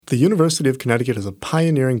The University of Connecticut is a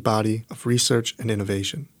pioneering body of research and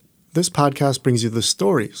innovation. This podcast brings you the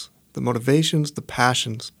stories, the motivations, the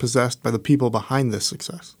passions possessed by the people behind this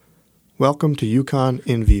success. Welcome to UConn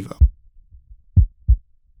in Vivo.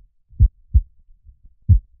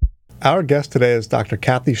 Our guest today is Dr.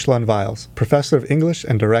 Kathy Schlund-Viles, Professor of English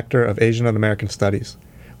and Director of Asian and American Studies.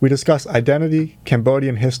 We discuss identity,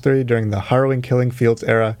 Cambodian history during the harrowing killing fields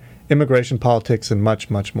era, immigration politics, and much,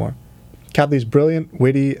 much more. Kathy's brilliant,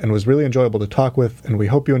 witty, and was really enjoyable to talk with, and we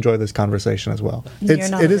hope you enjoy this conversation as well. It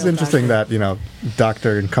is interesting that,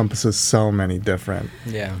 doctor encompasses so many different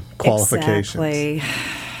qualifications. Exactly.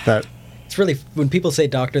 That it's really, when people say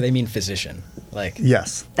doctor, they mean physician.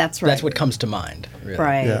 Yes. That's right. That's what comes to mind, really.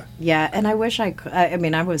 Right. Yeah, and I wish I could.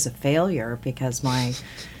 I was a failure because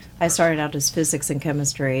I started out as physics and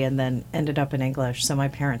chemistry and then ended up in English, so my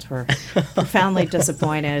parents were profoundly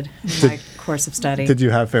disappointed in my course of study. Did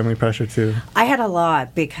you have family pressure too? I had a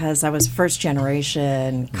lot because I was first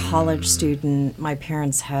generation college student. My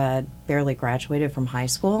parents had barely graduated from high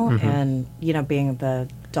school, and being the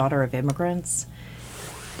daughter of immigrants,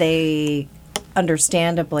 they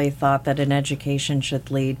understandably thought that an education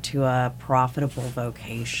should lead to a profitable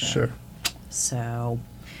vocation. Sure. So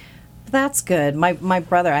that's good. My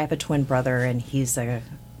brother, I have a twin brother, and he's a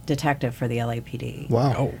detective for the LAPD.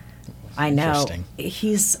 Wow. Oh, I know.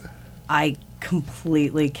 interesting. I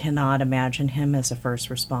completely cannot imagine him as a first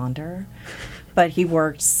responder. But he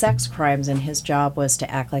worked sex crimes, and his job was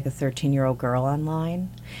to act like a 13-year-old girl online.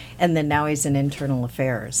 And then now he's in internal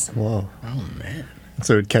affairs. Whoa. Oh, man.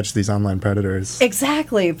 So he'd catch these online predators.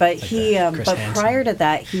 Exactly. But Chris Hansen. prior to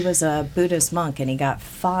that, he was a Buddhist monk, and he got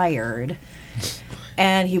fired.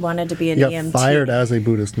 And he wanted to be an EMT. He got fired as a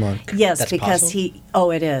Buddhist monk. Yes, That's because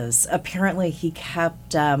possible? it is. Apparently he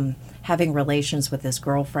kept having relations with his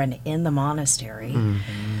girlfriend in the monastery.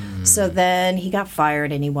 So then he got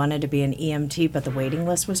fired and he wanted to be an EMT, but the waiting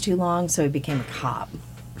list was too long, so he became a cop.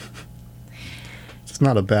 It's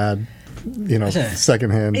not a bad,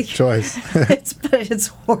 secondhand choice. It's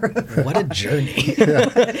horrible. What a journey.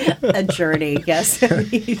 A journey, yes.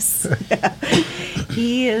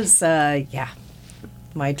 He is,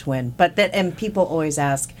 my twin. And people always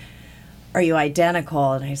ask, are you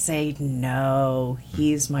identical? And I say, no,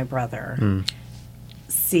 he's my brother.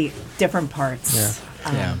 See, different parts.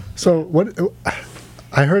 Yeah. So what?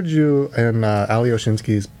 I heard you in Ali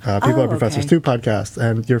Oshinsky's People Are Professors 2 podcast,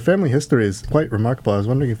 and your family history is quite remarkable. I was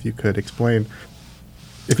wondering if you could explain,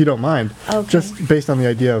 if you don't mind, just based on the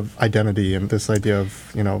idea of identity and this idea of,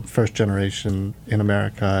 first generation in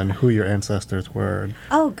America and who your ancestors were.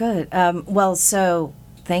 Oh, good. So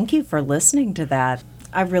thank you for listening to that.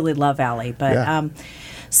 I really love Ali, but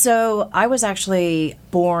so I was actually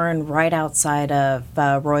born right outside of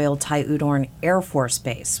Royal Thai Udorn Air Force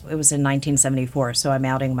Base. It was in 1974, so I'm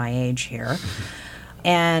outing my age here.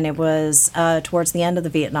 And it was towards the end of the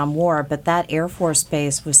Vietnam War, but that Air Force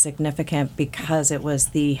Base was significant because it was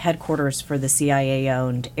the headquarters for the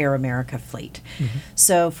CIA-owned Air America fleet.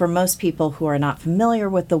 So for most people who are not familiar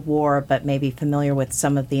with the war, but maybe familiar with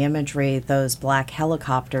some of the imagery, those black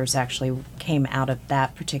helicopters actually came out of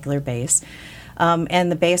that particular base.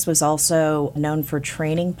 And the base was also known for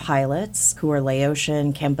training pilots who were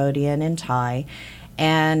Laotian, Cambodian, and Thai,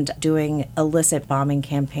 and doing illicit bombing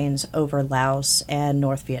campaigns over Laos and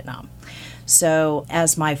North Vietnam. So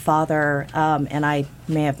as my father, and I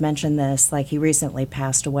may have mentioned this, he recently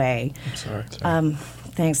passed away. I'm sorry.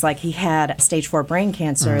 Thanks. He had stage 4 brain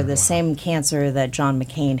cancer, the same cancer that John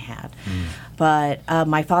McCain had. But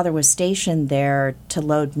my father was stationed there to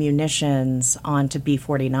load munitions onto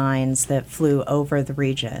B-49s that flew over the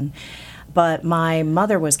region. But my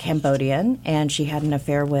mother was Cambodian, and she had an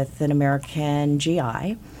affair with an American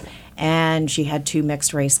GI, and she had 2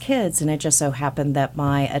 mixed-race kids, and it just so happened that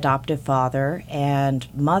my adoptive father and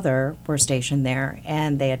mother were stationed there,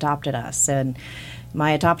 and they adopted us. And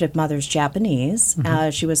my adoptive mother's Japanese.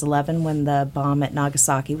 She was 11 when the bomb at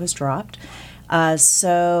Nagasaki was dropped.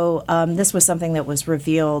 So this was something that was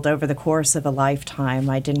revealed over the course of a lifetime.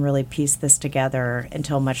 I didn't really piece this together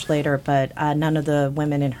until much later, but none of the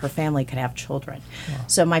women in her family could have children. Wow.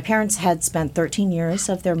 So my parents had spent 13 years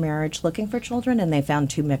of their marriage looking for children, and they found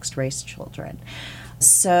 2 mixed-race children.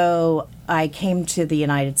 So I came to the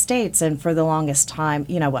United States, and for the longest time,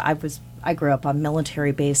 I grew up on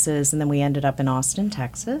military bases, and then we ended up in Austin,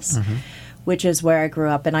 Texas. Which is where I grew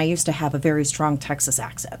up, and I used to have a very strong Texas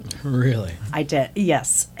accent. Really? I did,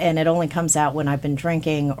 yes. And it only comes out when I've been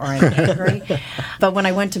drinking or I'm angry. But when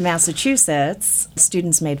I went to Massachusetts,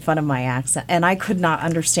 students made fun of my accent, and I could not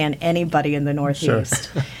understand anybody in the Northeast.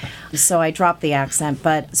 So I dropped the accent.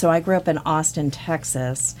 So I grew up in Austin,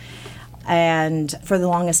 Texas. And for the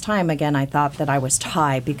longest time, again, I thought that I was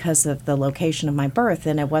Thai because of the location of my birth.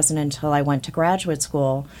 And it wasn't until I went to graduate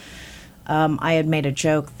school, I had made a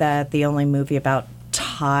joke that the only movie about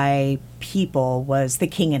Thai people was The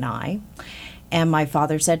King and I. And my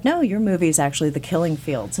father said, no, your movie is actually The Killing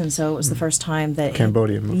Fields. And so it was the first time that...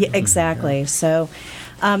 Cambodian movie. Yeah, exactly. Yeah. So,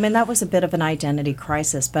 and that was a bit of an identity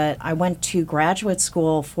crisis. But I went to graduate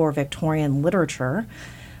school for Victorian literature.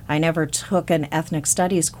 I never took an ethnic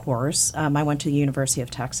studies course. I went to the University of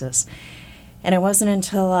Texas. And it wasn't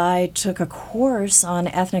until I took a course on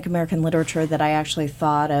ethnic American literature that I actually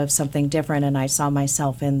thought of something different, and I saw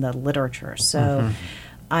myself in the literature. So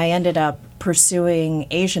I ended up pursuing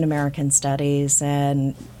Asian American studies,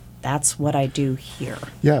 and that's what I do here.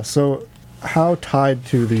 Yeah, so how tied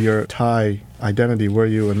to your Thai identity were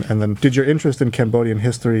you, and then did your interest in Cambodian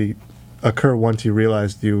history occur once you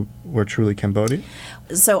realized you were truly Cambodian?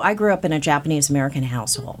 So I grew up in a Japanese American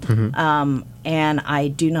household, and I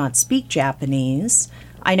do not speak Japanese.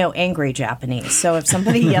 I know angry Japanese, so if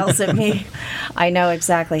somebody yells at me, I know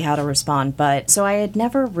exactly how to respond. But so I had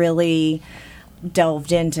never really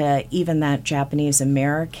delved into even that Japanese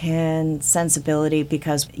American sensibility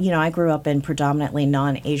because, I grew up in predominantly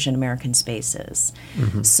non-Asian American spaces.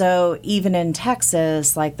 So even in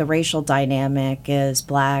Texas, like the racial dynamic is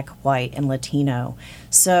black, white, and Latino.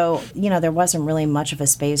 So, there wasn't really much of a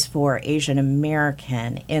space for Asian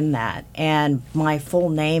American in that. And my full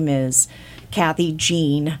name is Kathy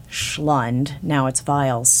Jean Schlund. Now it's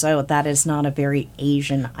Viles. So that is not a very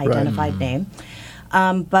Asian identified name.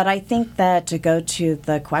 But I think that to go to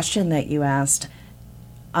the question that you asked,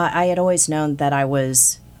 I had always known that I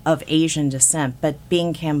was of Asian descent, but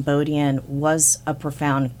being Cambodian was a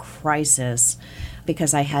profound crisis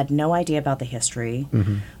because I had no idea about the history.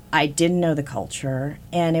 I didn't know the culture,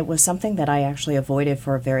 and it was something that I actually avoided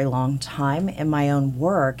for a very long time in my own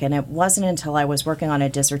work. And it wasn't until I was working on a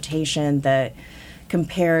dissertation that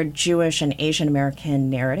compared Jewish and Asian American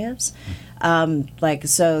narratives.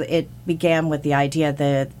 So it began with the idea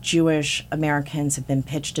that Jewish Americans have been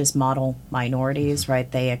pitched as model minorities,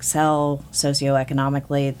 right? They excel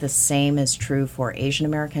socioeconomically. The same is true for Asian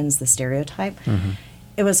Americans, the stereotype.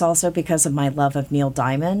 It was also because of my love of Neil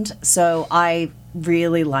Diamond. So I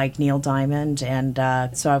really liked Neil Diamond, and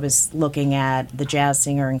so I was looking at The Jazz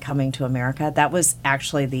Singer and Coming to America. That was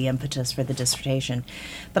actually the impetus for the dissertation.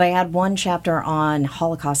 But I had one chapter on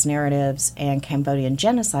Holocaust narratives and Cambodian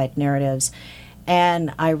genocide narratives,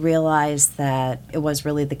 and I realized that it was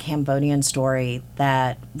really the Cambodian story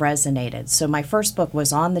that resonated. So my first book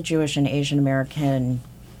was on the Jewish and Asian American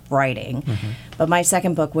writing. But my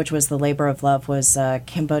second book, which was The Labor of Love, was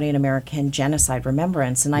Cambodian American Genocide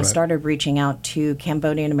Remembrance. And I started reaching out to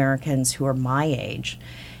Cambodian Americans who are my age.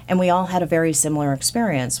 And we all had a very similar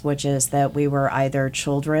experience, which is that we were either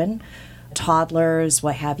children, toddlers,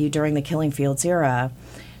 what have you, during the Killing Fields era.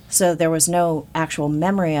 So there was no actual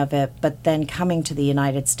memory of it, but then coming to the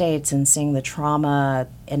United States and seeing the trauma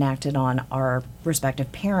enacted on our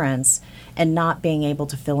respective parents and not being able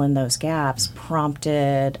to fill in those gaps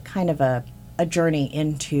prompted kind of a journey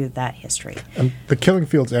into that history. And the Killing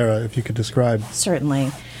Fields era, if you could describe.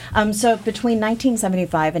 Certainly. So between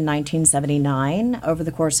 1975 and 1979, over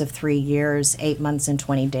the course of 3 years, 8 months and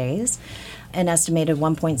 20 days, an estimated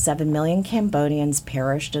 1.7 million Cambodians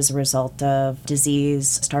perished as a result of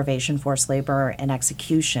disease, starvation, forced labor, and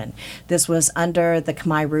execution. This was under the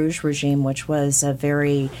Khmer Rouge regime, which was a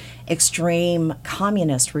very extreme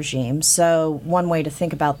communist regime. So one way to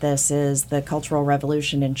think about this is the Cultural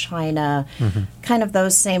Revolution in China, kind of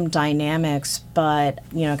those same dynamics, but,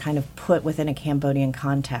 kind of put within a Cambodian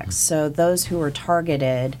context. So those who were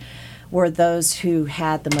targeted were those who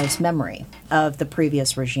had the most memory of the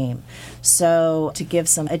previous regime. So to give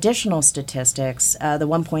some additional statistics, the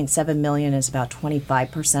 1.7 million is about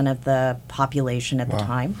 25% of the population at the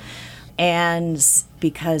time. And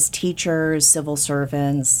because teachers, civil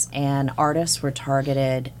servants, and artists were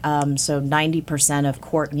targeted, so 90% of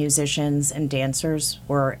court musicians and dancers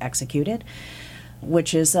were executed,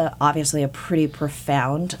 which is obviously a pretty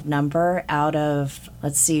profound number out of,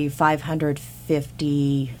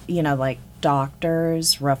 550,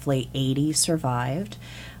 doctors, roughly 80 survived.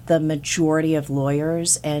 The majority of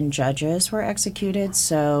lawyers and judges were executed.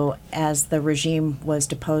 So as the regime was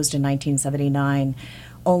deposed in 1979,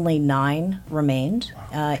 only 9 remained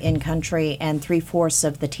in country, and 3/4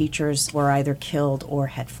 of the teachers were either killed or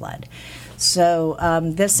had fled. So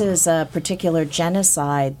this is a particular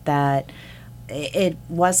genocide that it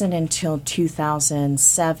wasn't until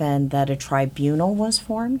 2007 that a tribunal was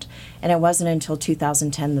formed, and it wasn't until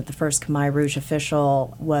 2010 that the first Khmer Rouge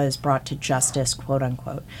official was brought to justice, quote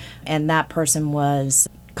unquote. And that person was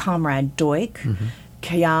Comrade Duch,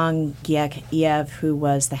 Kyang Giek Yev, who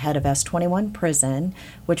was the head of S-21 prison,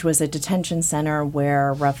 which was a detention center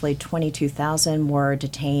where roughly 22,000 were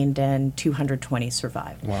detained and 220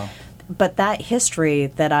 survived. Wow. But that history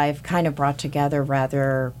that I've kind of brought together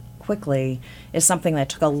rather quickly is something that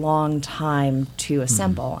took a long time to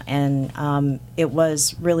assemble. And it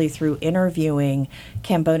was really through interviewing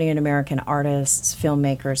Cambodian American artists,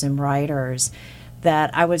 filmmakers, and writers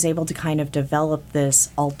that I was able to kind of develop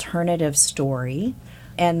this alternative story.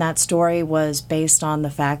 And that story was based on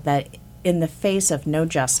the fact that in the face of no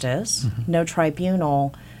justice, no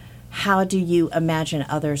tribunal, how do you imagine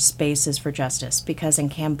other spaces for justice? Because in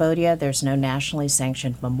Cambodia, there's no nationally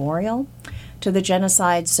sanctioned memorial to the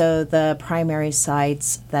genocide. So the primary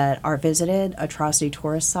sites that are visited, atrocity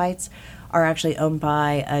tourist sites, are actually owned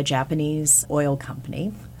by a Japanese oil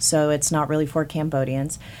company. So it's not really for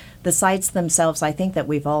Cambodians. The sites themselves, I think that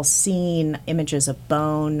we've all seen images of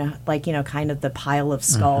bone, like, kind of the pile of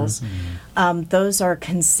skulls. Those are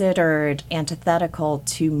considered antithetical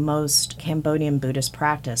to most Cambodian Buddhist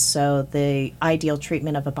practice. So the ideal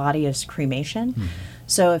treatment of a body is cremation.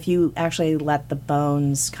 So if you actually let the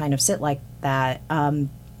bones kind of sit like that,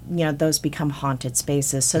 those become haunted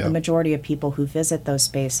spaces. So the majority of people who visit those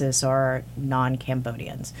spaces are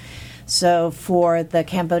non-Cambodians. So for the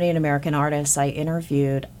Cambodian American artists I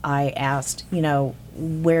interviewed, I asked,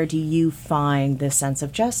 where do you find this sense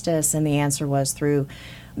of justice? And the answer was through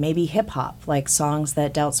maybe hip-hop, like songs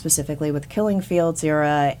that dealt specifically with Killing Fields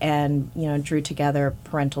era and, drew together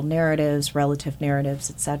parental narratives, relative narratives,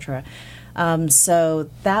 etc. So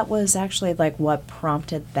that was actually like what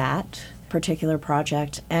prompted that particular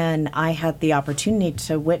project. And I had the opportunity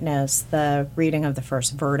to witness the reading of the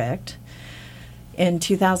first verdict in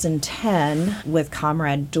 2010 with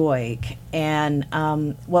Comrade Duch. And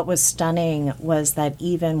what was stunning was that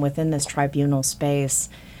even within this tribunal space,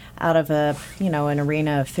 out of an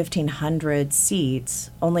arena of 1,500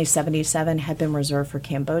 seats, only 77 had been reserved for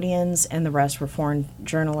Cambodians, and the rest were foreign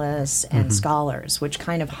journalists and scholars, which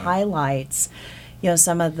kind of highlights,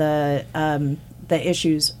 some of the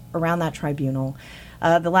issues around that tribunal.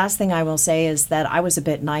 The last thing I will say is that I was a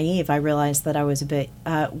bit naive. I realized that I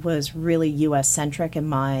was really U.S.-centric in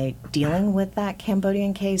my dealing with that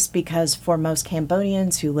Cambodian case, because for most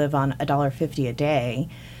Cambodians who live on $1.50 a day,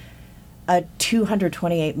 a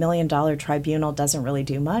 $228 million tribunal doesn't really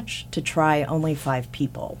do much to try only 5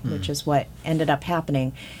 people, which is what ended up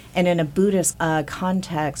happening. And in a Buddhist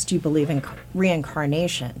context, you believe in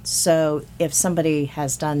reincarnation. So if somebody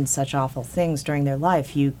has done such awful things during their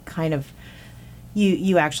life, you kind of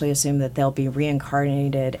you actually assume that they'll be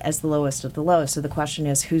reincarnated as the lowest of the low. So the question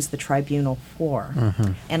is, who's the tribunal for?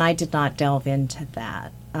 And I did not delve into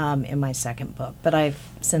that in my second book, but I've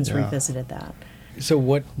since revisited that. So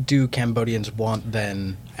what do Cambodians want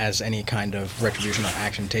then as any kind of retribution or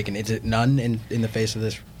action taken? Is it none in the face of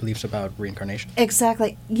this beliefs about reincarnation?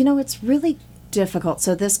 Exactly. It's really difficult.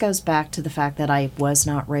 So this goes back to the fact that I was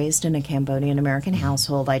not raised in a Cambodian American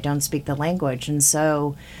household. I don't speak the language. And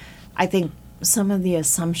so I think some of the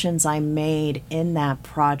assumptions I made in that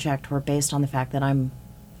project were based on the fact that I'm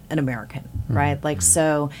an American, right?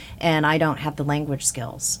 So, and I don't have the language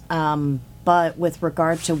skills. But with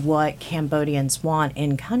regard to what Cambodians want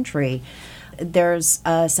in country, there's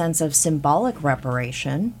a sense of symbolic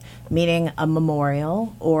reparation, meaning a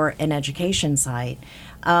memorial or an education site.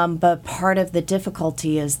 But part of the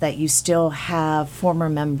difficulty is that you still have former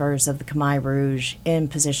members of the Khmer Rouge in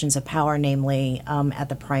positions of power, namely at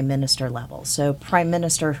the prime minister level. So Prime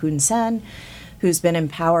Minister Hun Sen, who's been in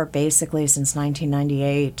power basically since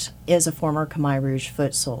 1998, is a former Khmer Rouge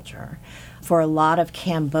foot soldier. For a lot of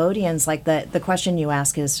Cambodians, like the question you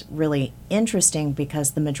ask is really interesting,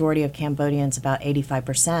 because the majority of Cambodians, about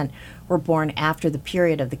 85%, were born after the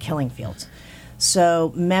period of the Killing Fields.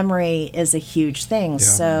 So memory is a huge thing.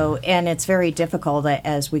 So, and it's very difficult,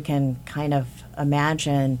 as we can kind of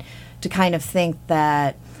imagine, to kind of think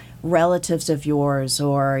that relatives of yours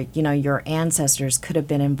or, your ancestors could have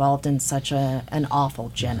been involved in such an awful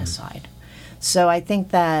genocide. So I think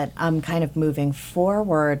that kind of moving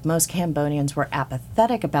forward, most Cambodians were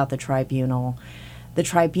apathetic about the tribunal. The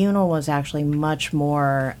tribunal was actually much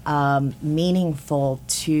more meaningful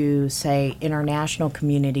to, say, international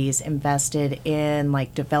communities invested in,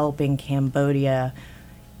 like, developing Cambodia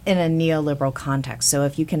in a neoliberal context. So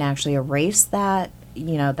if you can actually erase that,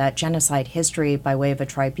 that genocide history by way of a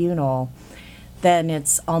tribunal, then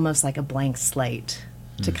it's almost like a blank slate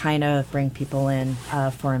to kind of bring people in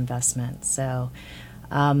for investment. So,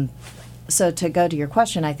 so to go to your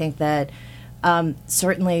question, I think that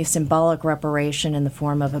certainly symbolic reparation in the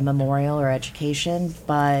form of a memorial or education,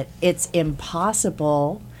 but it's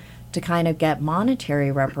impossible to kind of get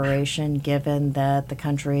monetary reparation, given that the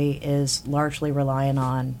country is largely reliant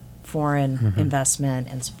on foreign investment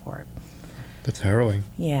and support. That's harrowing.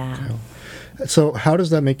 Yeah. So how does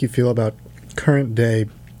that make you feel about current day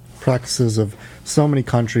practices of so many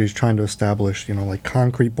countries trying to establish, like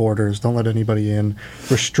concrete borders, don't let anybody in,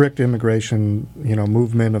 restrict immigration,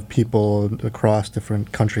 movement of people across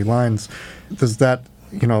different country lines? Does that,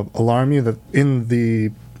 alarm you that in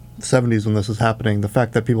the 70s when this was happening, the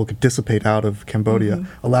fact that people could dissipate out of Cambodia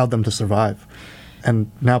allowed them to survive?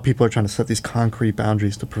 And now people are trying to set these concrete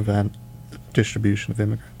boundaries to prevent the distribution of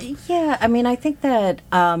immigrants. Yeah, I mean, I think that,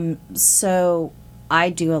 so I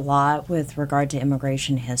do a lot with regard to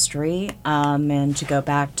immigration history. And to go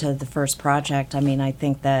back to the first project, I mean, I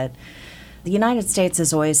think that the United States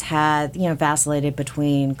has always had, vacillated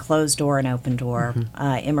between closed door and open door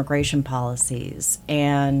immigration policies.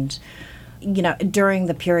 And during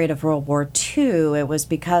the period of World War II, it was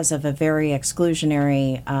because of a very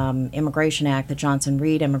exclusionary immigration act, the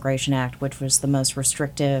Johnson-Reed Immigration Act, which was the most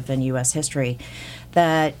restrictive in U.S. history,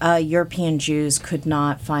 that European Jews could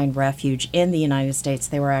not find refuge in the United States.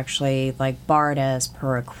 They were actually barred as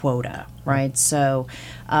per a quota, right? So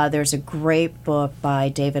there's a great book by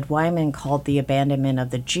David Wyman called The Abandonment of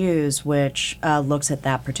the Jews, which looks at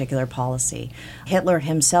that particular policy. Hitler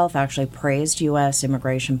himself actually praised U.S.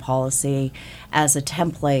 immigration policy as a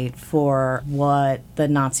template for what the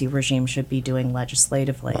Nazi regime should be doing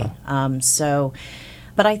legislatively. Wow.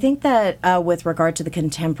 But I think that with regard to the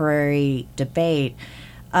contemporary debate,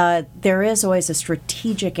 there is always a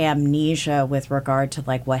strategic amnesia with regard to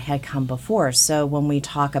what had come before. So when we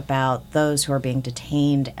talk about those who are being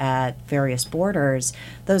detained at various borders,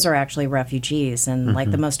 those are actually refugees. And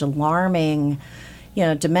the most alarming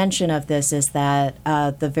dimension of this is that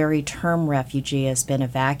the very term refugee has been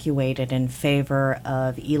evacuated in favor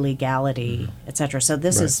of illegality, et cetera. So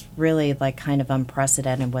this is really kind of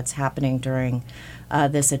unprecedented what's happening during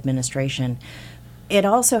this administration. It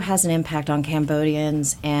also has an impact on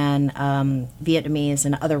Cambodians and Vietnamese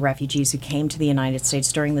and other refugees who came to the United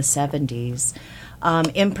States during the 70s.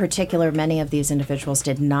 In particular, many of these individuals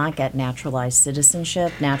did not get naturalized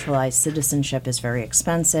citizenship. Naturalized citizenship is very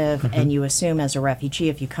expensive, and you assume as a refugee,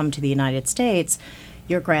 if you come to the United States,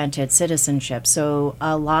 you're granted citizenship. So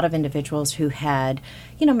a lot of individuals who had,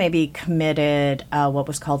 maybe committed what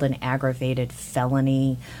was called an aggravated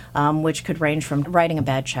felony, which could range from writing a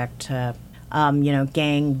bad check to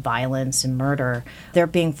gang violence and murder, they're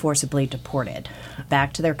being forcibly deported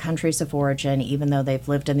back to their countries of origin, even though they've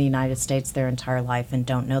lived in the United States their entire life and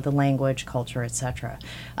don't know the language, culture, etc.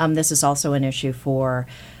 This is also an issue for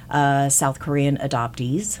South Korean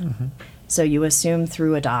adoptees. So you assume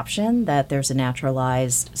through adoption that there's a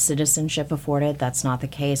naturalized citizenship afforded. That's not the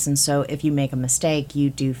case. And so if you make a mistake, you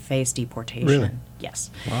do face deportation. Really? Yes.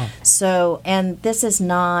 Wow. So, and this is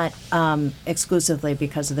not exclusively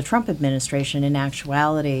because of the Trump administration. In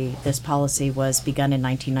actuality, this policy was begun in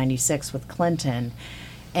 1996 with Clinton,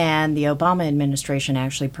 and the Obama administration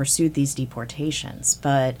actually pursued these deportations.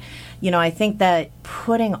 But, I think that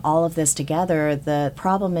putting all of this together, the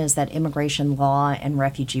problem is that immigration law and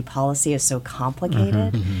refugee policy is so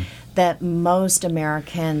complicated that most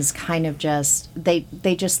Americans kind of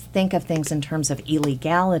they just think of things in terms of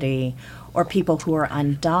illegality or people who are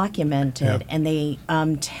undocumented, and they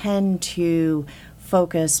tend to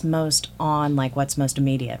focus most on what's most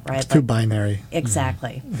immediate, right? It's too binary.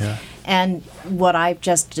 Exactly. Yeah. And what I've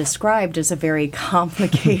just described is a very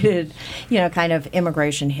complicated, kind of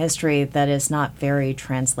immigration history that is not very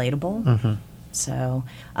translatable. So,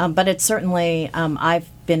 but it's certainly, I've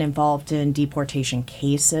been involved in deportation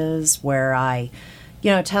cases where I,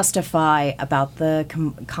 testify about the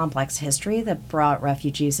complex history that brought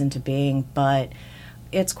refugees into being, but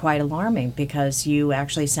it's quite alarming because you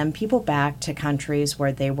actually send people back to countries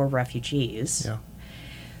where they were refugees. Yeah.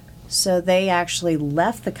 So they actually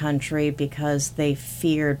left the country because they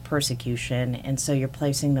feared persecution, and so you're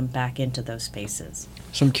placing them back into those spaces.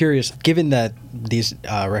 So I'm curious, given that these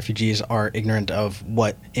refugees are ignorant of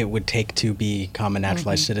what it would take to become a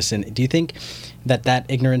naturalized citizen, do you think that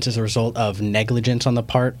ignorance is a result of negligence on the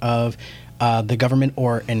part of the government,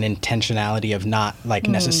 or an intentionality of not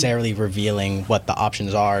necessarily revealing what the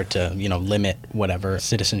options are to limit whatever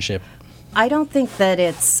citizenship? I don't think that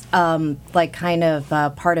it's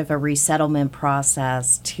part of a resettlement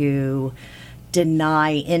process to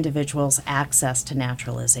deny individuals access to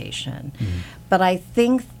naturalization. But I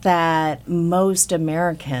think that most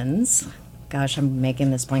Americans, gosh, I'm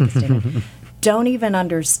making this blanket statement, don't even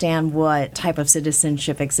understand what type of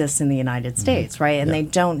citizenship exists in the United States, right? And they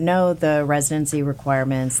don't know the residency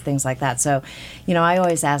requirements, things like that. So, I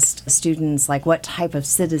always ask students, like, what type of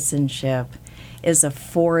citizenship is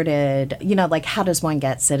afforded, like, how does one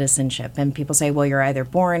get citizenship? And people say, well, you're either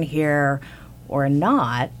born here or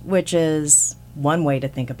not, which is one way to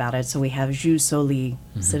think about it. So we have jus soli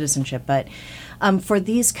citizenship. But for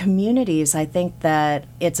these communities, I think that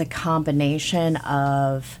it's a combination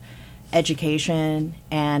of education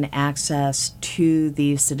and access to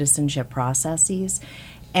these citizenship processes.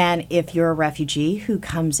 And if you're a refugee who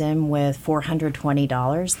comes in with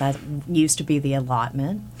 $420, that used to be the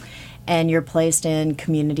allotment, and you're placed in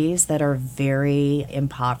communities that are very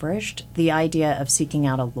impoverished, the idea of seeking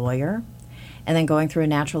out a lawyer and then going through a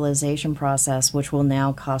naturalization process, which will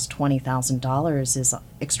now cost $20,000, is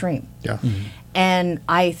extreme. Yeah. And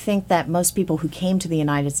I think that most people who came to the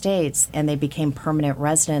United States and they became permanent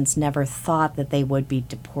residents never thought that they would be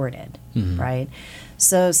deported, right?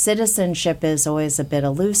 So citizenship is always a bit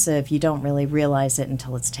elusive. You don't really realize it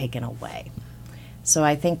until it's taken away. So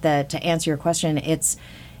I think that to answer your question, it's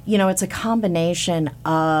a combination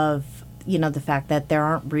of, the fact that there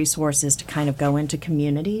aren't resources to kind of go into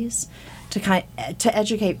communities to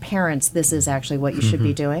educate parents. This is actually what you should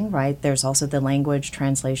be doing, right? There's also the language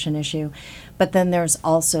translation issue, but then there's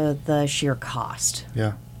also the sheer cost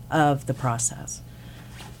of the process.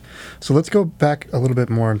 So let's go back a little bit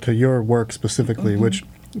more into your work specifically, which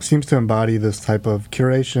seems to embody this type of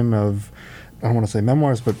curation of, I don't want to say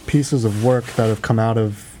memoirs, but pieces of work that have come out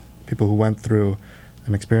of people who went through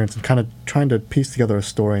an experience and kind of trying to piece together a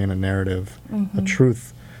story and a narrative, a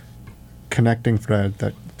truth connecting thread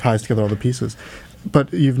that ties together all the pieces.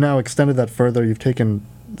 But you've now extended that further. You've taken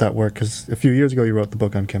that work, because a few years ago you wrote the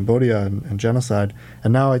book on Cambodia and genocide,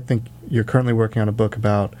 and now I think you're currently working on a book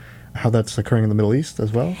about how that's occurring in the Middle East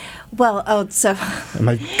as well? Well, Am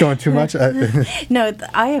I going too much? No,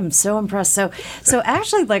 I am so impressed. So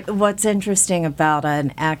actually, like, what's interesting about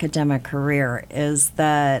an academic career is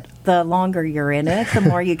that the longer you're in it, the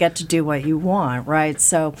more you get to do what you want, right?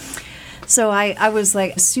 So I was,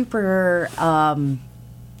 like, super...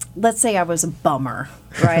 let's say I was a bummer,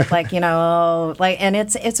 right? And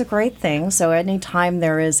it's a great thing. So anytime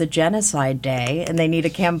there is a genocide day and they need a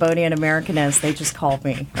Cambodian Americanist, they just call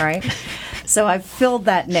me, right? So I filled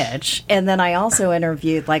that niche. And then I also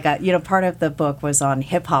interviewed, part of the book was on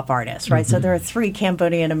hip hop artists, right? So there are 3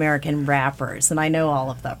 Cambodian American rappers, and I know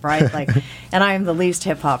all of them, right? And I am the least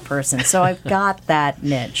hip hop person. So I've got that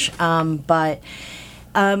niche. What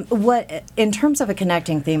in terms of a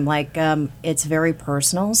connecting theme, it's very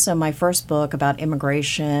personal. So my first book about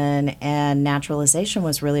immigration and naturalization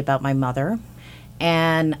was really about my mother,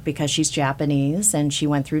 and because she's Japanese and she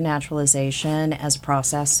went through naturalization as a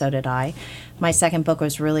process, so did I. My second book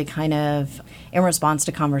was really kind of in response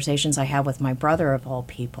to conversations I had with my brother, of all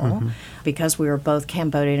people, because we were both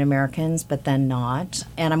Cambodian Americans, but then not.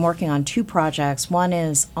 And I'm working on 2 projects. One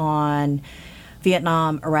is on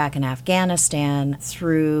Vietnam, Iraq, and Afghanistan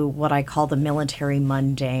through what I call the military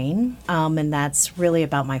mundane, and that's really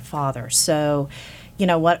about my father. So,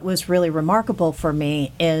 what was really remarkable for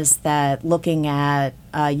me is that looking at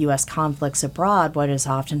U.S. conflicts abroad, what is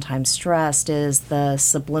oftentimes stressed is the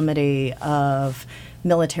sublimity of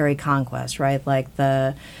military conquest, right? Like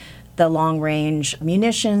the long-range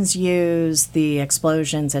munitions used, the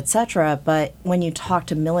explosions, etc. But when you talk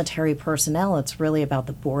to military personnel, it's really about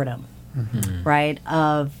the boredom. Right,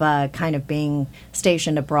 of kind of being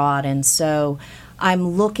stationed abroad. And so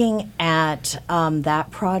I'm looking at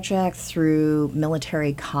that project through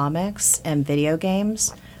military comics and video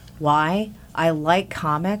games. Why? I like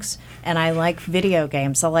comics and I like video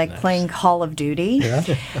games. I like playing Call of Duty.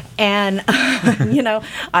 And,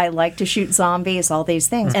 I like to shoot zombies, all these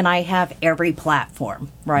things. And I have every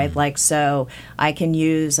platform, right? So I can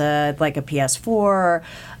use a PS4,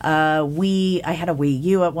 I had a Wii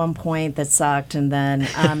U at one point that sucked, and then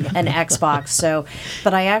an Xbox.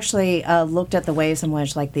 But I actually looked at the ways in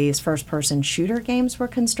which these first-person shooter games were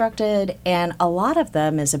constructed, and a lot of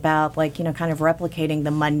them is about kind of replicating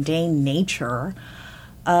the mundane nature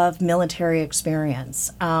of military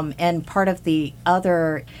experience. And part of the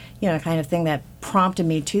other, kind of thing that prompted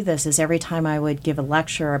me to this is every time I would give a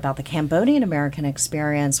lecture about the Cambodian American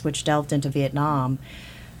experience, which delved into Vietnam,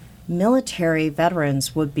 military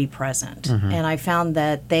veterans would be present. And I found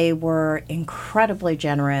that they were incredibly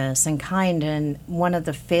generous and kind. And one of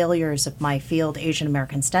the failures of my field, Asian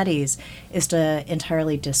American Studies, is to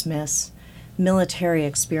entirely dismiss military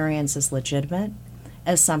experience as legitimate,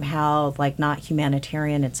 as somehow not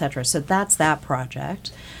humanitarian, etc. So that's that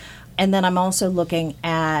project. And then I'm also looking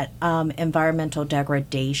at environmental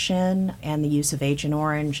degradation and the use of Agent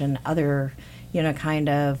Orange and other, kind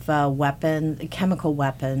of chemical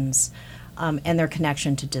weapons, and their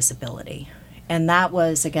connection to disability. And that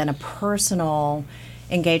was, again, a personal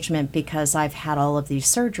engagement because I've had all of these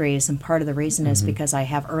surgeries, and part of the reason is because I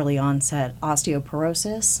have early onset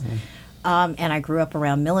osteoporosis. And I grew up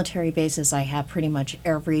around military bases. I have pretty much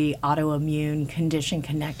every autoimmune condition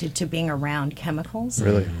connected to being around chemicals.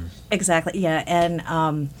 Really? Exactly, yeah.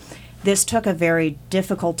 And this took a very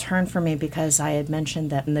difficult turn for me because I had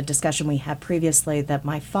mentioned that in the discussion we had previously that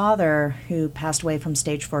my father, who passed away from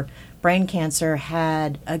stage 4 brain cancer,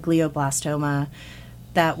 had a glioblastoma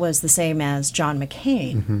that was the same as John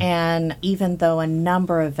McCain. And even though a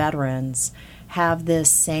number of veterans have this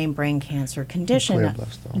same brain cancer condition,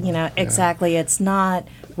 Glioblastoma. exactly, it's not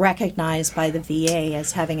recognized by the VA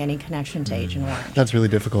as having any connection to Agent Orange. That's really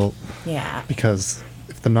difficult. Yeah. Because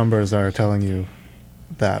if the numbers are telling you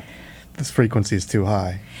that this frequency is too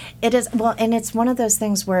high. It is, well, and it's one of those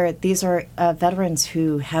things where these are veterans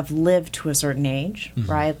who have lived to a certain age,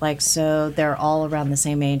 right? Like, so they're all around the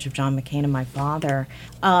same age of John McCain and my father.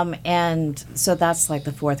 And so that's like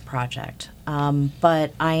the fourth project.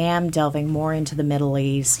 But I am delving more into the Middle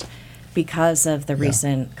East because of the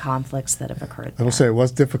recent conflicts that have occurred I will there. say it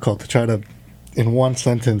was difficult to try to, in one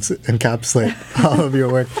sentence, encapsulate all of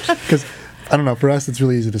your work. Because, I don't know, for us it's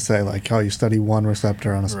really easy to say, like, oh, you study one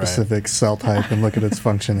receptor on a specific cell type and look at its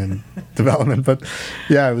function in development. But,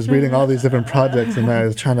 yeah, I was reading all these different projects and I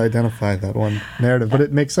was trying to identify that one narrative. But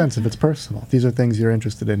it makes sense if it's personal. These are things you're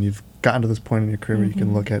interested in. You've gotten to this point in your career where you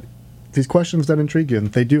can look at these questions that intrigue you,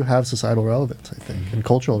 and they do have societal relevance, I think, and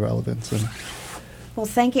cultural relevance. And Well,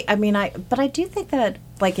 thank you. I mean, but I do think that,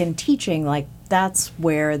 like, in teaching, like, that's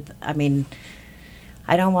where,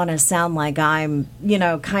 I don't want to sound like I'm,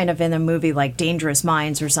 kind of in a movie like Dangerous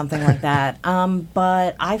Minds or something like that.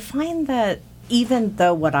 But I find that even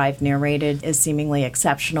though what I've narrated is seemingly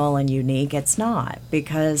exceptional and unique, it's not,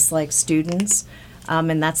 because, like, students,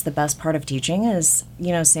 and that's the best part of teaching is,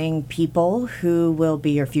 seeing people who will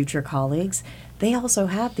be your future colleagues. They also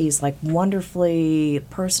have these, like, wonderfully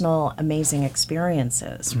personal, amazing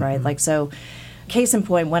experiences, right? Like, so, case in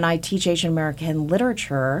point, when I teach Asian American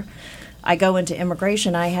literature, I go into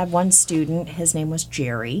immigration. I had one student, his name was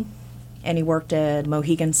Jerry, and he worked at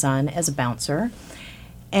Mohegan Sun as a bouncer.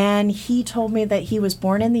 And he told me that he was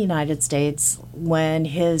born in the United States when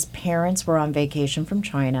his parents were on vacation from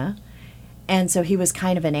China. And so he was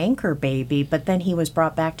kind of an anchor baby, but then he was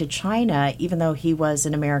brought back to China, even though he was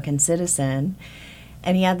an American citizen.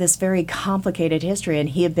 And he had this very complicated history, and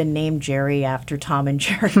he had been named Jerry after Tom and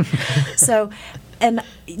Jerry. So, and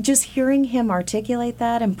just hearing him articulate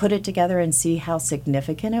that and put it together and see how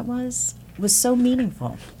significant it was so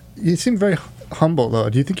meaningful. you seem very humble, though.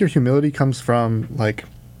 Do you think your humility comes from, like,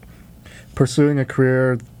 pursuing a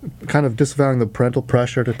career, kind of disavowing the parental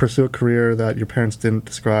pressure to pursue a career that your parents didn't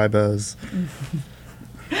describe as...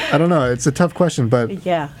 I don't know. It's a tough question, but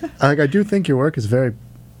Yeah. I do think your work is very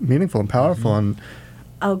meaningful and powerful. And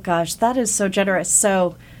Oh, gosh, that is so generous.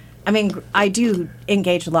 So, I mean, I do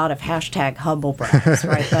engage a lot of hashtag humble brags,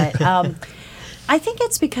 right? But I think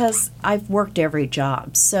it's because I've worked every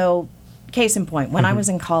job. So, case in point, when I was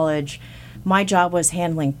in college, my job was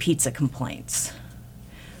handling pizza complaints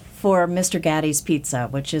for Mr. Gaddy's Pizza,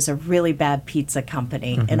 which is a really bad pizza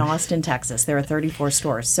company in Austin, Texas. There are 34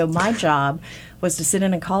 stores. So my job was to sit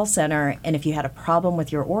in a call center, and if you had a problem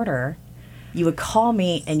with your order, you would call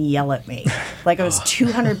me and yell at me. Like it was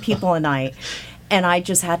 200 people a night, and I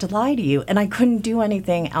just had to lie to you. And I couldn't do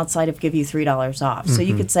anything outside of give you $3 off. So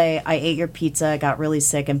you could say, I ate your pizza, got really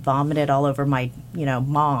sick, and vomited all over my,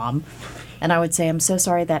 mom. And I would say, I'm so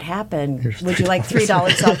sorry that happened. Here's Would you like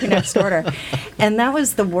 $3 off your next order? And that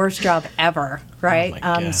was the worst job ever, right?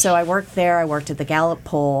 Oh my gosh. So I worked there. I worked at the Gallup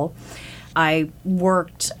Poll. I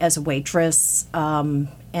worked as a waitress.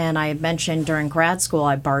 And I had mentioned during grad school,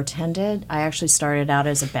 I bartended. I actually started out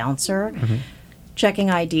as a bouncer, checking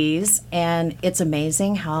IDs. And it's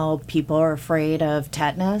amazing how people are afraid of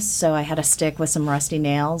tetanus. So I had a stick with some rusty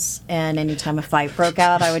nails. And anytime a fight broke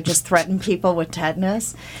out, I would just threaten people with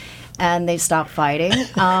tetanus. And they stopped fighting.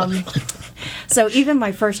 So even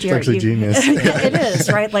my first year... It's actually genius. It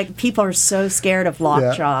is, right? Like, people are so scared of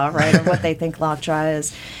lockjaw, right? Or what they think lockjaw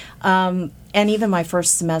is. And even my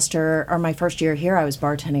first semester, or my first year here, I was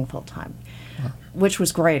bartending full-time, which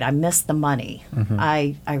was great. I missed the money.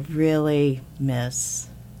 I really miss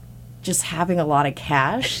just having a lot of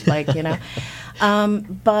cash, But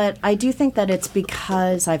I do think that it's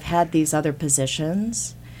because I've had these other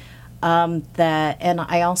positions And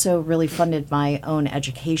I also really funded my own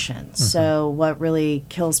education. So what really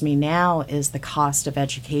kills me now is the cost of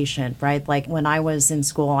education, right? Like when I was in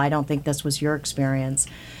school, I don't think this was your experience,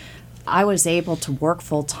 I was able to work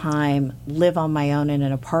full time, live on my own in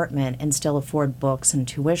an apartment, and still afford books and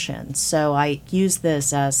tuition. So I use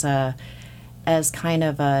this as kind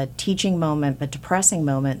of a teaching moment, but depressing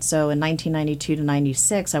moment. So in 1992 to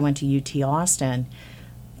 96, I went to UT Austin.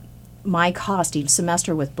 My cost each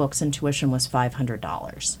semester with books and tuition was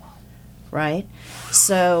 $500, right?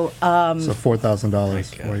 So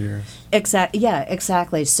 $4,000 4 years.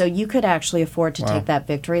 Exactly. So you could actually afford to take that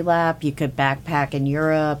victory lap. You could backpack in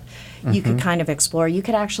Europe. You could kind of explore. You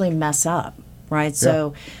could actually mess up, right?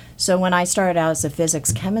 So when I started out as a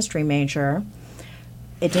physics chemistry major,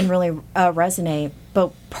 it didn't really resonate.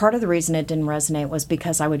 But part of the reason it didn't resonate was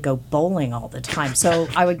because I would go bowling all the time. So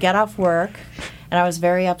I would get off work, and I was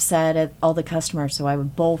very upset at all the customers, so I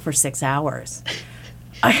would bowl for 6 hours.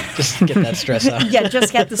 Just get that stress out. Yeah,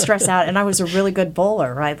 just get the stress out. And I was a really good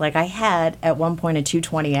bowler, right? Like I had, at one point, a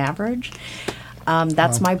 220 average.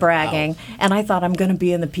 That's my bragging. Wow. And I thought I'm going to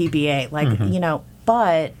be in the PBA. Like,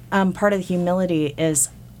 but part of the humility is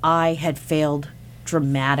I had failed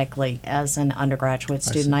dramatically as an undergraduate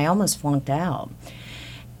student. I almost flunked out.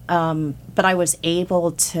 But I was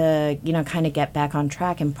able to, kind of get back on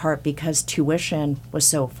track in part because tuition was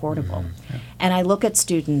so affordable. And I look at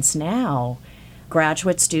students now,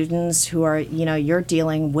 graduate students who are, you're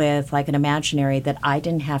dealing with like an imaginary that I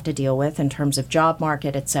didn't have to deal with in terms of job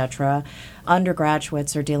market, et cetera.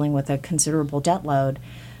 Undergraduates are dealing with a considerable debt load.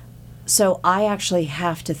 So I actually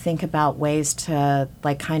have to think about ways to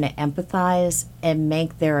like kind of empathize and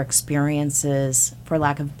make their experiences, for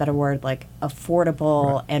lack of a better word, like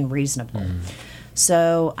affordable and reasonable.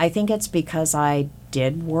 So I think it's because I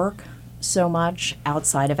did work so much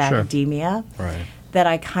outside of academia that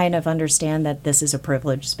I kind of understand that this is a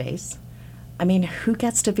privileged space. I mean, who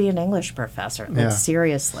gets to be an English professor? Like,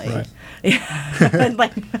 seriously.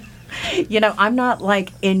 Like, I'm not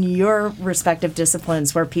like in your respective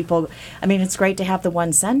disciplines where people, it's great to have the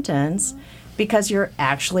one sentence because you're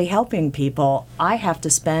actually helping people. I have to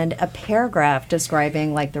spend a paragraph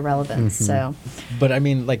describing like the relevance. So, but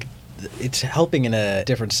it's helping in a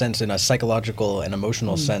different sense, in a psychological and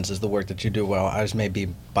emotional sense, is the work that you do. While ours may be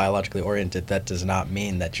biologically oriented, that does not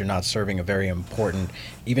mean that you're not serving a very important,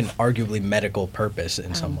 even arguably medical purpose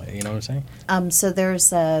in some way. You know what I'm saying? So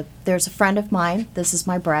there's a friend of mine, this is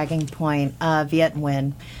my bragging point, Viet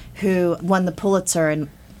Nguyen, who won the Pulitzer in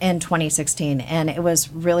 2016, and it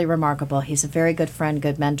was really remarkable. He's a very good friend,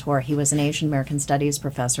 good mentor. He was an Asian American Studies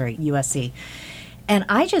professor at USC. And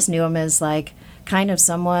I just knew him as like kind of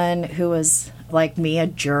someone who was like me, a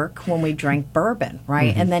jerk when we drank bourbon,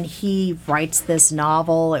 right? And then he writes this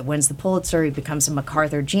novel, it wins the Pulitzer, he becomes a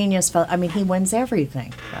MacArthur Genius Fellow. He wins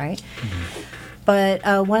everything, right? But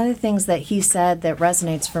one of the things that he said that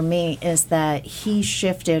resonates for me is that he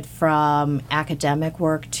shifted from academic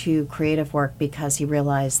work to creative work because he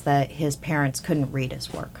realized that his parents couldn't read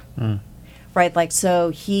his work. Right, like, so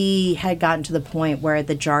he had gotten to the point where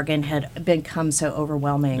the jargon had become so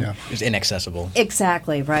overwhelming. It was inaccessible.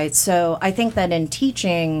 Exactly, right. So I think that in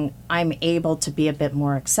teaching, I'm able to be a bit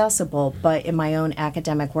more accessible, but in my own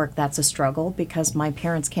academic work, that's a struggle because my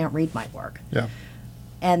parents can't read my work.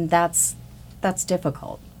 And that's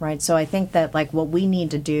difficult, right? So I think that, like, what we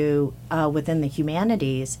need to do within the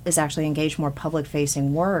humanities is actually engage more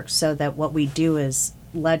public-facing work so that what we do is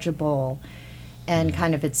legible and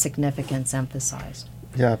kind of its significance emphasized.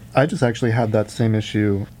 Yeah, I just actually had that same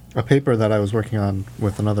issue. A paper that I was working on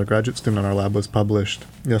with another graduate student in our lab was published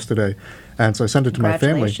yesterday, and so I sent it to my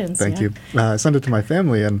family. Thank you. I sent it to my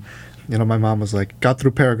family, and my mom was like, got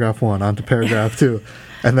through paragraph 1, on to paragraph 2.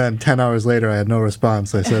 And then 10 hours later, I had no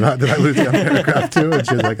response. I said, did I lose you on paragraph 2? And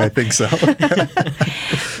she was like, I think so.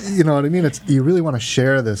 You know what I mean? You really want to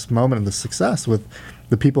share this moment of the success with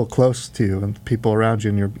the people close to you and the people around you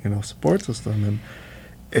in your support system. And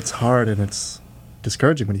it's hard and it's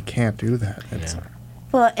discouraging when you can't do that.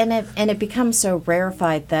 Well, and it becomes so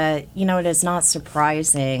rarefied that, it is not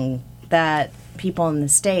surprising that people in the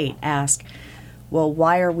state ask, well,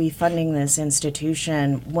 why are we funding this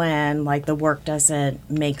institution when, like, the work doesn't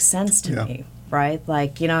make sense to me, right?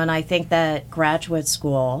 Like, and I think that graduate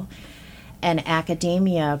school and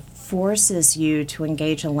academia forces you to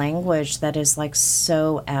engage a language that is, like,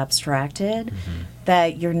 so abstracted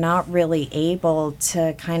that you're not really able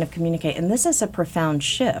to kind of communicate. And this is a profound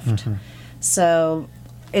shift. So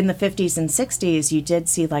in the 50s and 60s, you did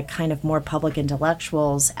see, like, kind of more public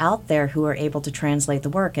intellectuals out there who were able to translate the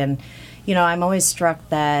work. And I'm always struck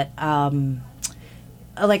that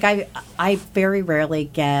like I very rarely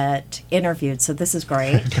get interviewed, so this is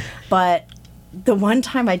great. But the one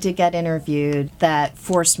time I did get interviewed that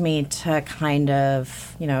forced me to kind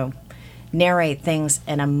of, narrate things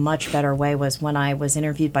in a much better way was when I was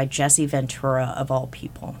interviewed by Jesse Ventura, of all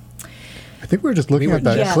people. I think we were just looking at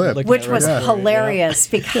that clip. Which was hilarious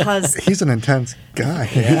because he's an intense guy.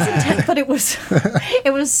 He's intense, but it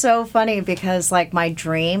was so funny because like my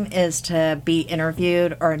dream is to be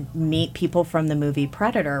interviewed or meet people from the movie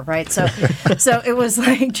Predator, right? So it was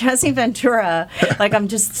like Jesse Ventura, like I'm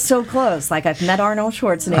just so close. Like I've met Arnold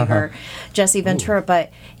Schwarzenegger, Jesse Ventura, but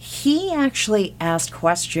he actually asked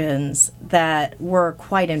questions that were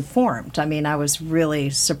quite informed. I mean, I was really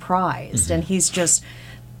surprised, and he's just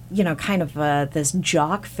kind of this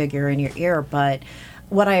jock figure in your ear. But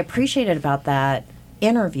what I appreciated about that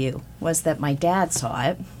interview was that my dad saw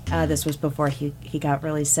it. This was before he got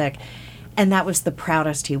really sick. And that was the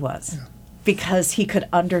proudest he was because he could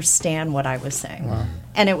understand what I was saying. Wow.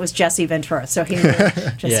 And it was Jesse Ventura. So he knew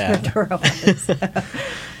Jesse Ventura was.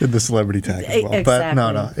 The celebrity tag as well. Exactly.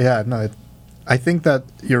 But I think that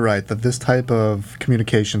you're right, that this type of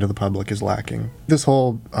communication to the public is lacking. This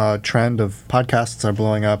whole trend of podcasts are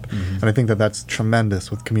blowing up, and I think that that's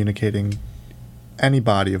tremendous with communicating any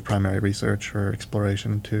body of primary research or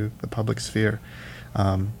exploration to the public sphere.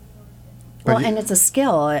 And it's a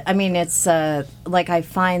skill. I mean, it's like I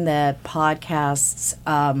find that podcasts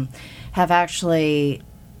have actually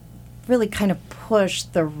really kind of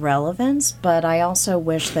pushed the relevance, but I also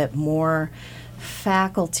wish that more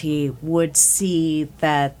faculty would see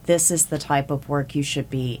that this is the type of work you should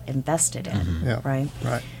be invested in, right?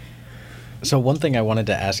 Right. So one thing I wanted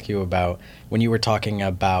to ask you about when you were talking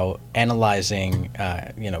about analyzing,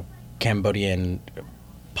 Cambodian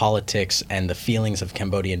politics and the feelings of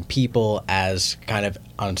Cambodian people as kind of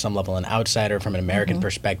on some level an outsider from an American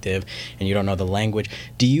perspective, and you don't know the language.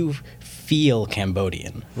 Do you feel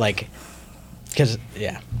Cambodian? Like, because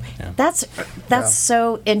that's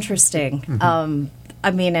so interesting.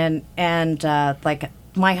 I mean, and like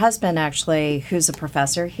my husband actually, who's a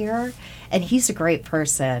professor here, and he's a great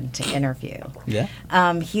person to interview. Yeah.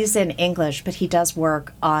 He's in English, but he does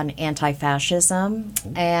work on anti-fascism,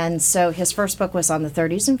 and so his first book was on the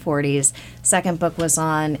 30s and 40s. Second book was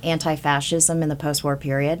on anti-fascism in the post-war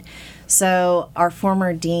period. So our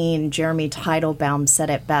former dean, Jeremy Teitelbaum, said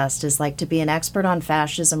it best, is like to be an expert on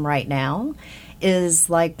fascism right now is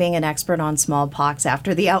like being an expert on smallpox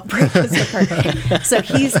after the outbreak has occurred. So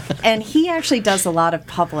he actually does a lot of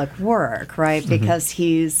public work, right? Because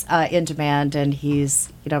he's in demand and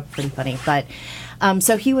he's, pretty funny. But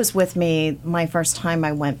so he was with me my first time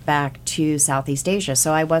I went back to Southeast Asia.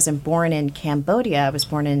 So I wasn't born in Cambodia. I was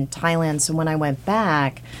born in Thailand. So when I went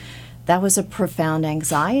back, that was a profound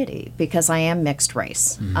anxiety because I am mixed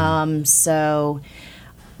race. So,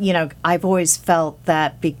 I've always felt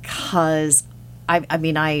that because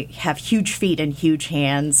I have huge feet and huge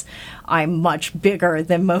hands. I'm much bigger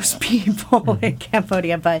than most people in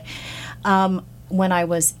Cambodia. But when I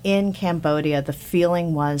was in Cambodia, the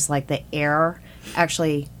feeling was like the air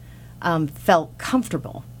actually felt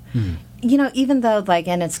comfortable. Even though,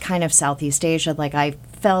 and it's kind of Southeast Asia, I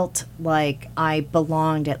felt like I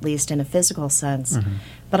belonged, at least in a physical sense.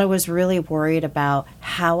 But I was really worried about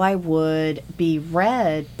how I would be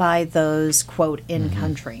read by those, quote, in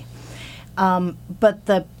country. But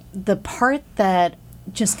the part that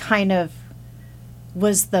just kind of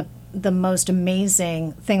was the most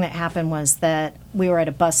amazing thing that happened was that we were at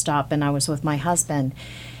a bus stop and I was with my husband.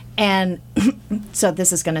 And so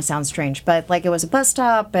this is going to sound strange, but it was a bus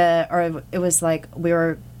stop or it was like we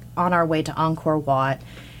were on our way to Angkor Wat.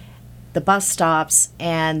 The bus stops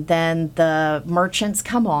and then the merchants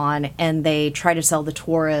come on and they try to sell the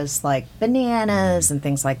tourists bananas and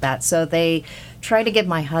things like that. So they try to give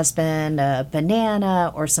my husband a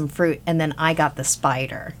banana or some fruit, and then I got the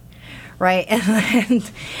spider, right?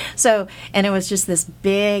 And it was just this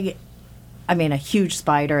big, a huge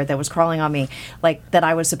spider that was crawling on me, that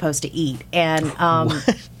I was supposed to eat. And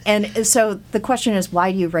and so the question is,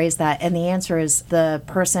 why do you raise that? And the answer is the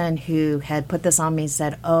person who had put this on me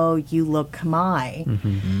said, "Oh, you look Khmer."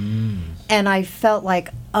 And I felt like,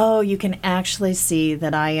 oh, you can actually see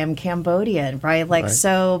that I am Cambodian, right?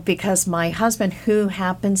 So because my husband, who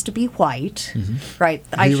happens to be white, right?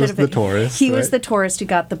 He was the tourist. He was the tourist who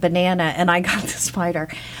got the banana, and I got the spider.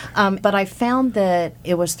 But I found that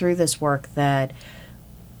it was through this work that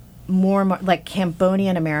more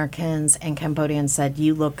Cambodian Americans and Cambodians said,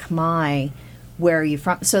 "You look Khmer. Where are you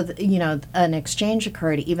from?" So, an exchange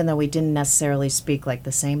occurred, even though we didn't necessarily speak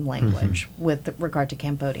the same language with regard to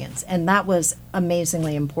Cambodians. And that was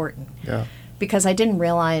amazingly important. Yeah. because I didn't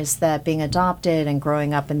realize that being adopted and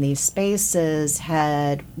growing up in these spaces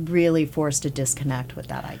had really forced a disconnect with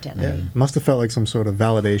that identity. Yeah. Must have felt like some sort of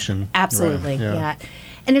validation. Absolutely, Right. yeah.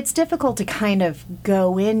 And it's difficult to kind of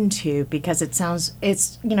go into because it's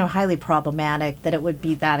highly problematic that it would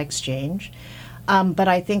be that exchange. But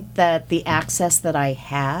I think that the access that I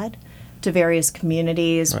had to various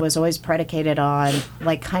communities was always predicated on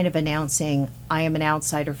like kind of announcing I am an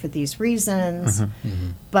outsider for these reasons,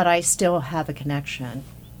 but I still have a connection.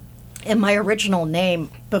 And my original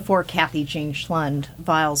name before Kathy Jean Schlund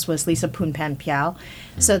Viles was Lisa Poonpan Piao.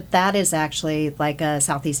 So that is actually like a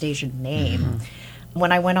Southeast Asian name.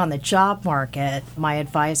 When I went on the job market, my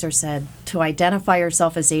advisor said, to identify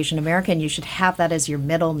yourself as Asian American, you should have that as your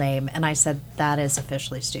middle name. And I said, that is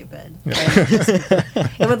officially stupid.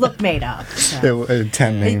 It would look made up. So.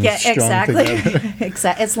 10 names strung exactly.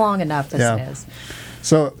 together. It's long enough as it is.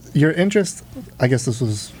 So your interest, I guess this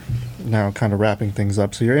was now kind of wrapping things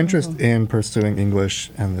up. So your interest in pursuing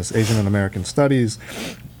English and this Asian and American studies,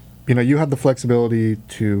 you had the flexibility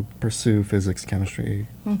to pursue physics, chemistry,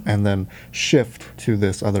 and then shift to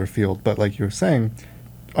this other field. But like you were saying,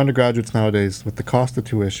 undergraduates nowadays, with the cost of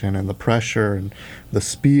tuition and the pressure and the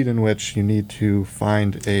speed in which you need to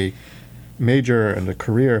find a major and a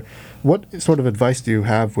career, what sort of advice do you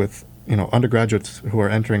have with, undergraduates who are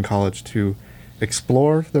entering college to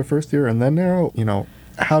explore their first year and then narrow,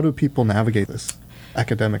 how do people navigate this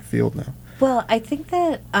academic field now? Well, I think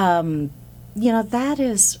that that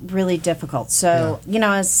is really difficult. So,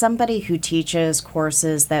 as somebody who teaches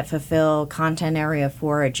courses that fulfill content area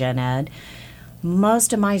 4 at Gen Ed,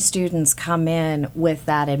 most of my students come in with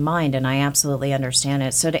that in mind, and I absolutely understand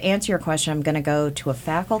it. So to answer your question, I'm going to go to a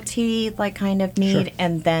faculty kind of need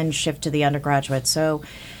and then shift to the undergraduate. So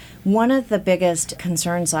one of the biggest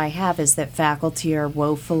concerns I have is that faculty are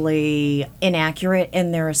woefully inaccurate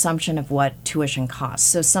in their assumption of what tuition costs.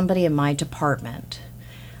 So somebody in my department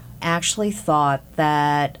actually thought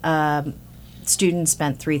that students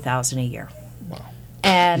spent $3,000 a year. Wow.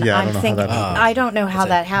 And Yeah, I'm thinking, I don't know how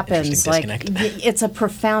that happens. Like, disconnect. it's a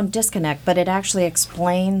profound disconnect, but it actually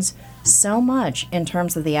explains so much in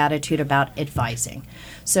terms of the attitude about advising.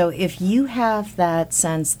 So if you have that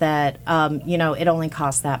sense that, it only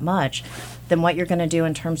costs that much, then what you're going to do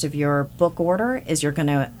in terms of your book order is you're going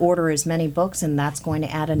to order as many books, and that's going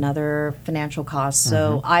to add another financial cost.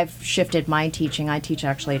 So I've shifted my teaching. I teach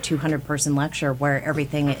actually a 200-person lecture where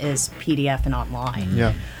everything is PDF and online.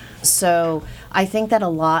 Yeah. So I think that a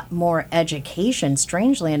lot more education,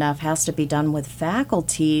 strangely enough, has to be done with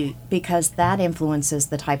faculty because that influences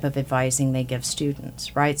the type of advising they give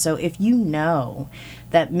students, right? So if you know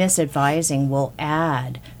that misadvising will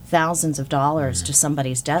add thousands of dollars to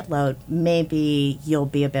somebody's debt load, maybe you'll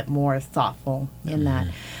be a bit more thoughtful in that.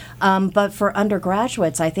 But for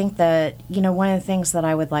undergraduates, I think that, one of the things that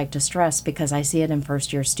I would like to stress, because I see it in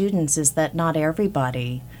first-year students, is that not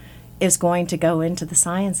everybody is going to go into the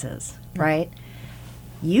sciences, right?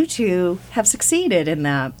 You two have succeeded in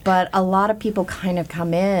that, but a lot of people kind of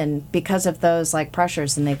come in because of those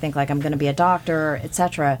pressures, and they think I'm going to be a doctor,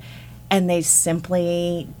 etc., and they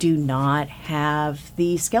simply do not have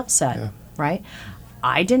the skill set, right?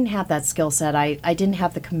 I didn't have that skill set. I didn't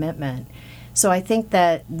have the commitment. So I think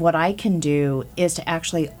that what I can do is to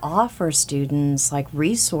actually offer students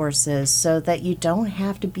resources so that you don't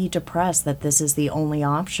have to be depressed that this is the only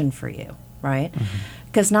option for you, right?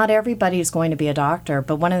 Because not everybody is going to be a doctor,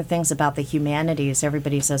 but one of the things about the humanities,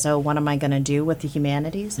 everybody says, oh, what am I going to do with the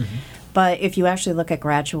humanities? But if you actually look at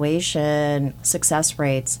graduation success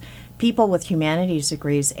rates, people with humanities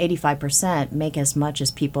degrees, 85% make as much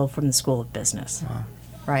as people from the School of Business,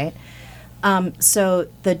 right? So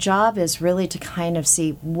the job is really to kind of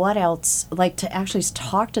see what else, to actually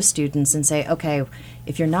talk to students and say, okay,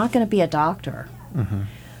 if you're not going to be a doctor,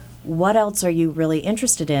 what else are you really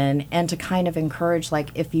interested in? And to kind of encourage,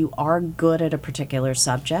 if you are good at a particular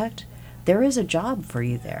subject, there is a job for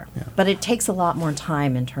you there. Yeah. But it takes a lot more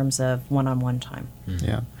time in terms of one-on-one time.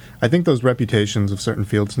 Yeah. I think those reputations of certain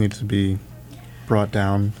fields need to be brought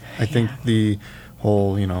down. I think the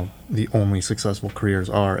whole, the only successful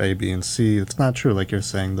careers are A, B, and C. It's not true. Like you're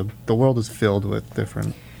saying, the world is filled with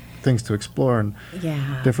different things to explore and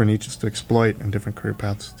different niches to exploit and different career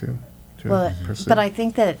paths to pursue. But I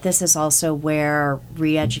think that this is also where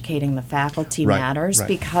re-educating the faculty matters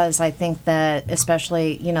because I think that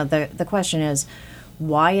especially, the question is,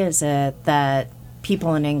 why is it that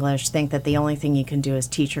people in English think that the only thing you can do is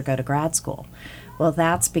teach or go to grad school? Well,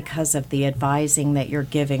 that's because of the advising that you're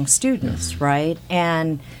giving students, right?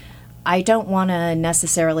 And I don't want to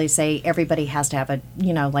necessarily say everybody has to have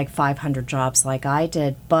 500 jobs like I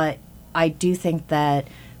did, but I do think that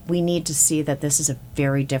we need to see that this is a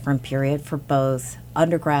very different period for both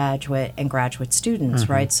undergraduate and graduate students,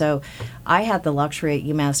 right? So I had the luxury at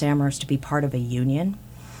UMass Amherst to be part of a union,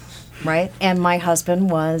 right? And my husband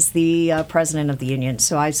was the president of the union,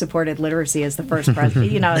 so I supported literacy as the first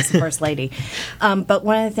president, as the first lady. But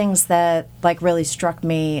one of the things that really struck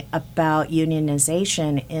me about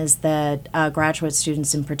unionization is that graduate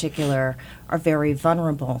students in particular are very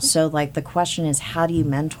vulnerable. So the question is, how do you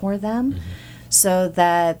mentor them so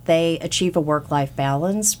that they achieve a work-life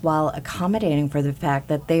balance while accommodating for the fact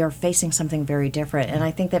that they are facing something very different? And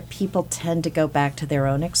I think that people tend to go back to their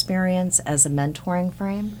own experience as a mentoring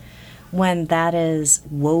frame, when that is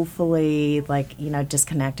woefully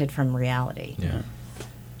disconnected from reality. Yeah.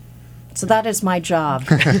 So that is my job.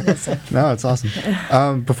 No, it's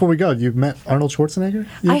awesome. Before we go, you met Arnold Schwarzenegger?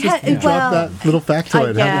 You dropped that little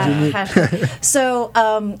factoid. Yeah. How did you meet? So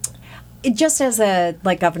just as a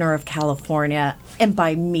governor of California, and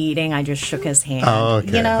by meeting, I just shook his hand. Oh,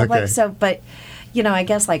 okay. But I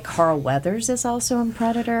guess Carl Weathers is also in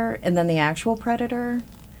Predator, and then the actual Predator.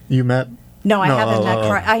 You met? No, I haven't met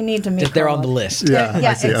Carl. I need to meet They're Carl. on the list. Yeah, Yeah,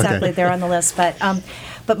 I see. exactly. Okay. They're on the list.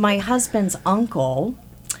 But my husband's uncle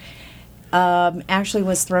actually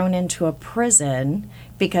was thrown into a prison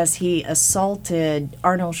because he assaulted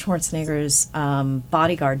Arnold Schwarzenegger's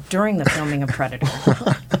bodyguard during the filming of Predator.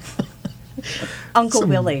 Uncle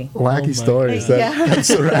Willie. Wacky stories that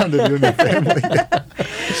surrounded you and your family.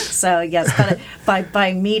 So yes, but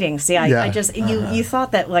by meeting, see, I just you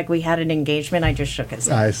thought that we had an engagement. I just shook his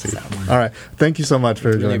hand. I see. All right. Thank you so much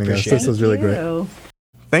for joining us. appreciate This was really Thank great. you.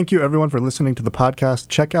 Thank you, everyone, for listening to the podcast.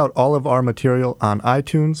 Check out all of our material on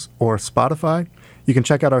iTunes or Spotify. You can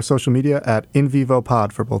check out our social media at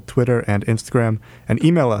InVivoPod for both Twitter and Instagram, and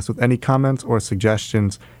email us with any comments or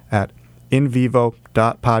suggestions at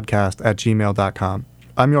invivo.podcast@gmail.com.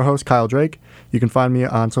 I'm your host, Kyle Drake. You can find me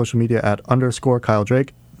on social media at _Kyle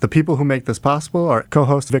Drake. The people who make this possible are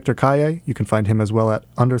co-host Victor Kaye. You can find him as well at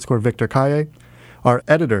 _Victor Kaye. Our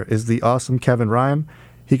editor is the awesome Kevin Ryan.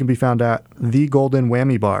 He can be found at The Golden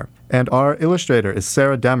Whammy Bar. And our illustrator is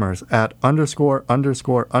Sarah Demers at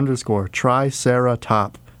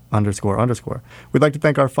 ___try_Sarah_top__. We'd like to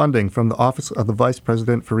thank our funding from the Office of the Vice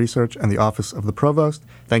President for Research and the Office of the Provost.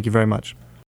 Thank you very much.